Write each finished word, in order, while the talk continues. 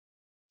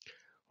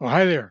Well,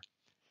 hi there.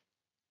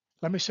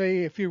 Let me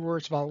say a few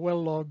words about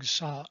well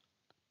logs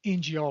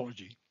in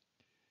geology.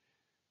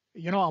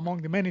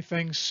 Among the many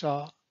things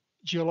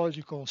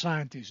geological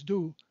scientists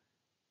do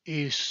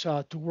is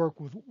to work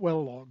with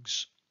well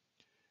logs.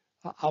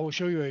 I will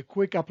show you a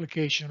quick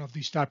application of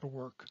this type of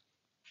work.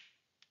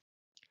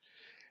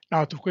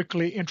 Now, to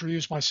quickly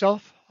introduce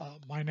myself,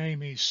 my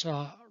name is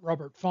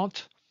Robert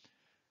Font.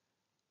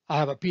 I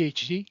have a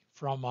Ph.D.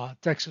 from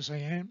Texas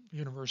A&M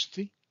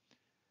University.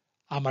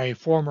 I'm a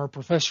former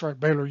professor at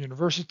Baylor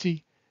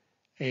University,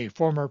 a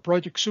former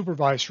project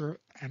supervisor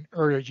and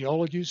area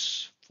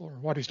geologist for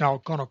what is now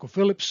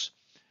ConocoPhillips.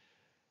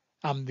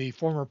 I'm the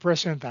former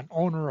president and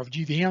owner of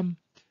GDM.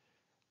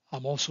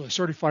 I'm also a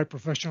certified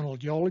professional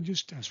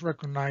geologist as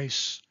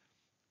recognized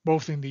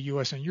both in the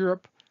US and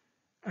Europe,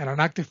 and an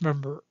active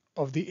member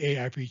of the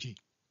AIPG.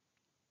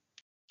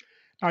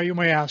 Now you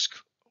may ask,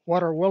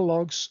 what are well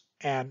logs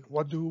and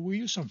what do we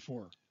use them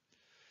for?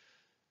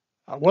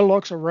 Well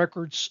logs are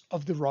records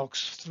of the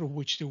rocks through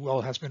which the well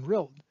has been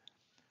drilled.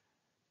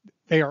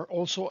 They are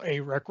also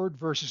a record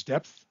versus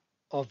depth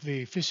of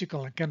the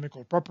physical and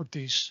chemical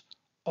properties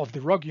of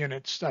the rock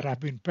units that have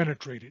been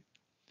penetrated.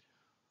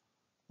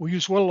 We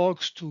use well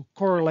logs to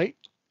correlate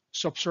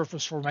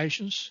subsurface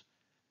formations,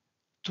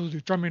 to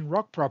determine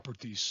rock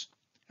properties,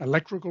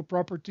 electrical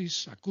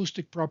properties,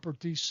 acoustic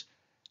properties,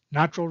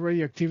 natural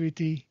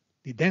radioactivity,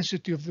 the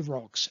density of the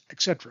rocks,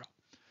 etc.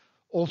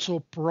 Also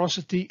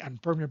porosity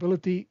and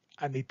permeability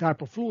and the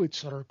type of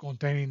fluids that are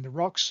contained in the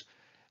rocks,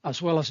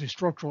 as well as the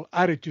structural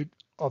attitude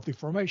of the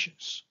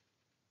formations.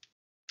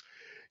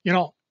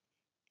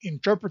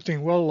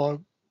 Interpreting well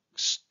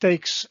logs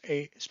takes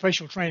a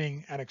special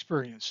training and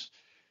experience.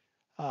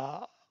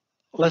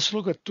 Let's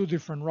look at two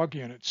different rock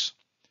units.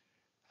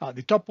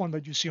 The top one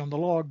that you see on the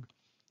log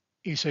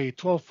is a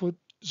 12-foot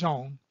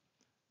zone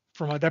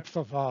from a depth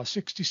of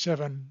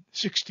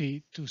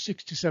 6760 to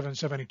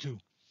 6772.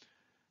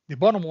 The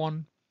bottom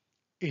one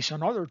is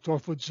another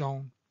 12-foot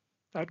zone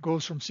that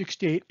goes from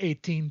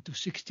 6818 to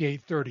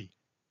 6830.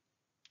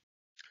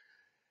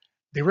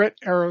 The red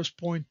arrows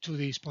point to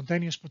the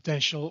spontaneous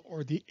potential,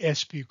 or the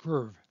SP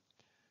curve.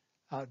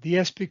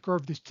 The SP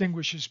curve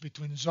distinguishes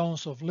between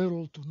zones of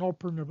little to no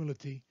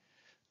permeability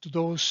to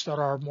those that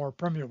are more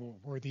permeable,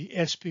 where the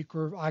SP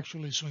curve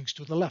actually swings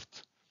to the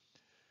left.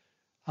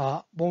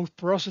 Both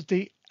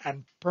porosity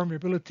and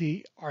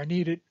permeability are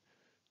needed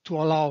to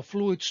allow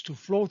fluids to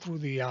flow through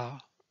the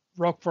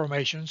rock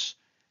formations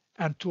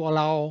and to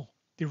allow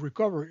the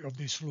recovery of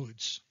these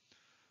fluids.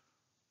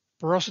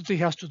 Porosity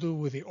has to do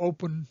with the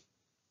open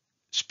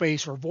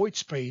space or void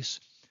space,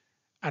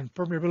 and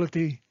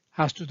permeability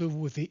has to do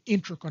with the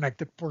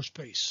interconnected pore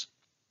space.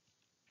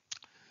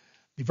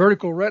 The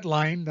vertical red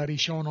line that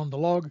is shown on the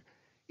log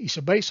is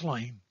a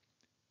baseline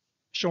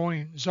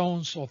showing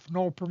zones of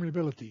no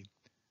permeability.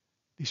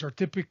 These are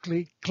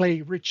typically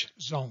clay-rich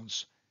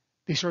zones.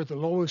 These are the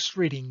lowest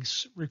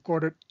readings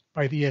recorded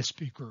by the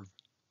SP curve.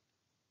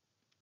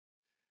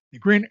 The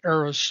green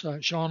arrows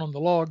shown on the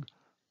log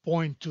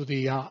point to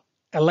the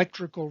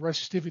electrical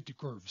resistivity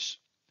curves.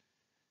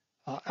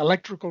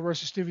 Electrical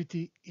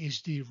resistivity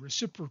is the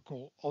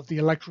reciprocal of the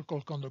electrical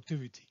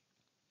conductivity.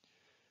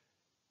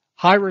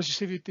 High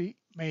resistivity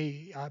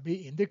may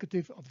be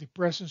indicative of the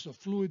presence of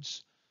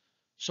fluids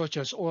such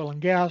as oil and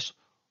gas,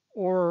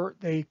 or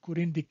they could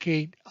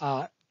indicate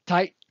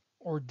tight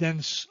or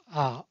dense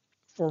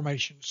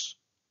formations.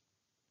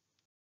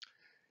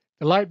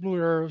 The light blue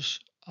arrows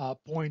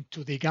point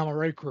to the gamma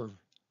ray curve,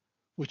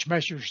 which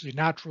measures the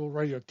natural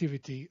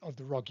radioactivity of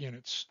the rock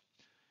units.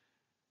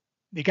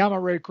 The gamma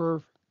ray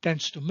curve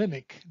tends to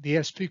mimic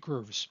the SP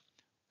curves,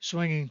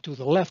 swinging to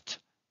the left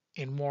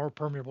in more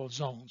permeable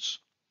zones.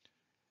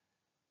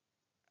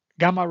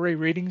 Gamma ray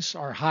readings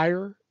are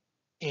higher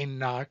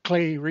in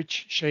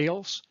clay-rich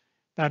shales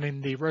than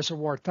in the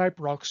reservoir-type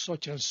rocks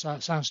such as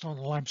sandstone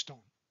and limestone.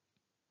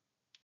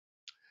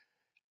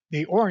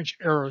 The orange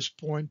arrows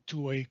point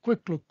to a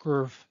quick-look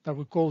curve that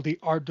we call the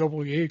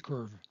RWA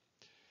curve.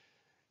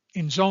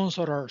 In zones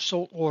that are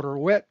saltwater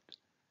wet,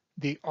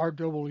 the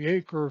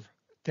RWA curve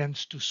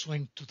tends to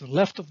swing to the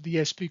left of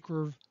the SP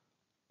curve,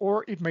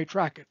 or it may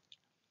track it.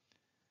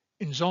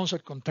 In zones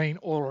that contain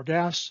oil or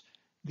gas,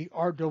 the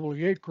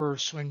RWA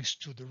curve swings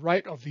to the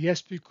right of the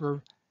SP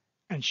curve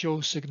and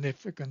shows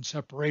significant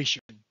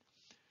separation.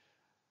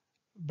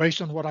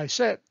 Based on what I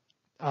said,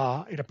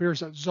 it appears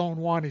that zone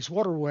 1 is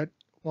water wet,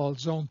 while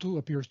zone 2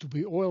 appears to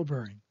be oil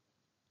bearing.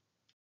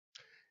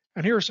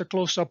 And here's a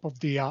close-up of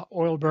the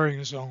oil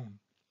bearing zone.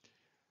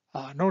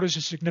 Notice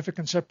a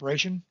significant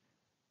separation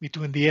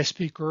between the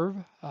SP curve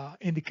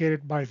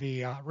indicated by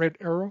the red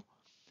arrow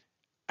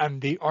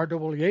and the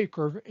RWA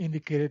curve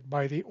indicated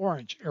by the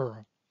orange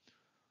arrow.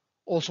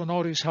 Also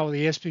notice how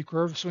the SP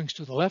curve swings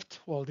to the left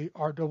while the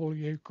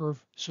RWA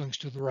curve swings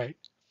to the right.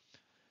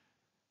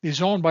 The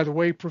zone, by the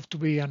way, proved to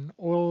be an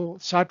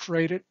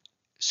oil-saturated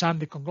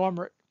sandy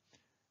conglomerate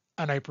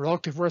and a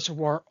productive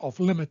reservoir of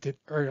limited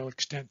aerial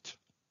extent.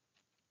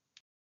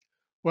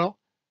 Well,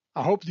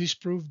 I hope this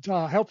proved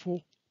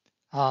helpful.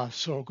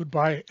 So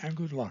goodbye and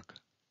good luck.